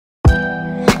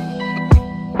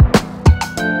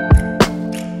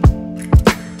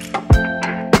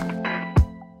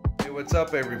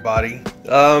What's up, everybody?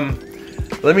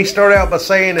 Let me start out by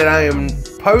saying that I am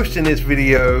posting this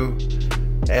video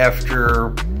after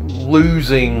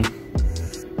losing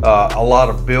a lot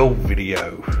of build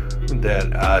video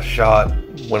that I shot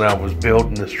when I was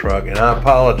building this truck, and I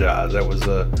apologize. That was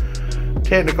a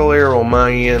technical error on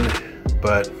my end,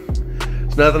 but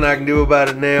there's nothing I can do about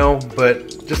it now.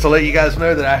 But just to let you guys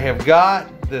know that I have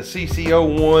got the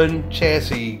CC01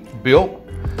 chassis built.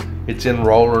 It's in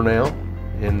roller now,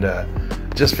 and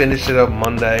just finished it up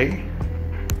Monday.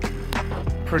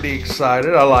 Pretty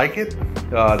excited. I like it.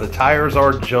 The tires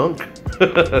are junk,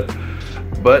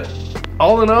 but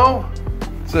all in all,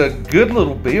 it's a good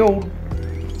little build.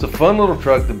 It's a fun little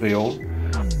truck to build.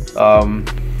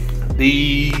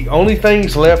 The only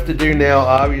things left to do now,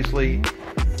 obviously,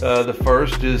 the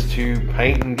first is to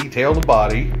paint and detail the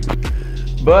body.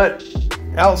 But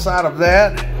outside of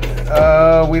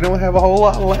that, we don't have a whole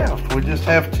lot left. We just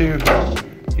have to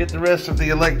get the rest of the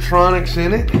electronics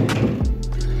in it.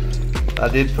 I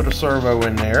did put a servo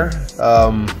in there.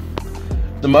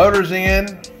 The motor's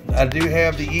in. I do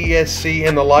have the ESC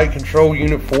and the light control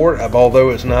unit for it, although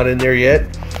it's not in there yet.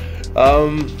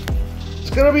 It's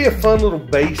gonna be a fun little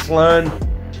baseline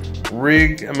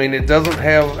rig. I mean, it doesn't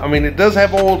have, it does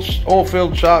have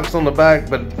oil-filled shocks on the back,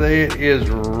 but it is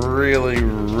really,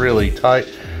 really tight.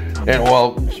 And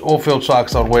well, oil-filled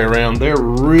shocks all the way around. They're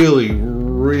really,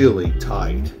 really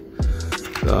tight.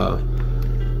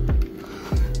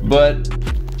 But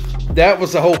that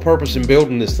was the whole purpose in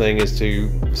building this thing, is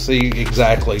to see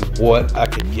exactly what I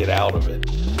could get out of it.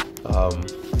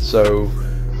 So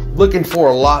looking for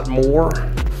a lot more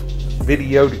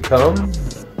video to come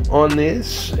on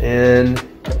this, and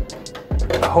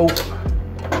I hope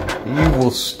you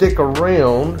will stick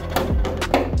around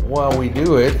while we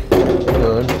do it. Hang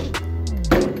on.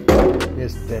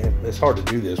 It's hard to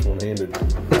do this one-handed.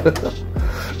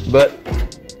 But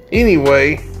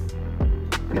anyway,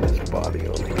 get this body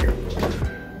on here.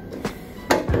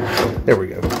 There we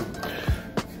go.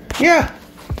 Yeah,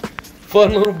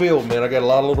 fun little build, man. I got a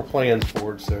lot of little plans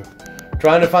for it, so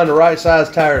trying to find the right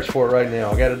size tires for it right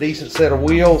now. I got a decent set of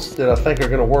wheels that I think are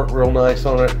going to work real nice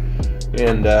on it,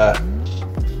 and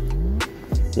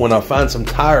when I find some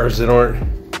tires that aren't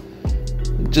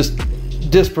just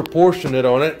disproportionate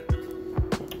on it,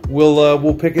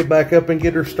 we'll pick it back up and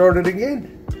get her started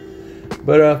again.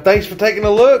 But thanks for taking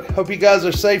a look. Hope you guys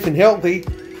are safe and healthy,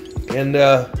 and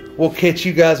we'll catch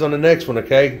you guys on the next one,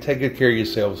 okay? Take good care of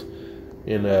yourselves.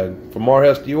 And from our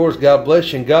house to yours, God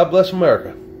bless you, and God bless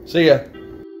America. See ya.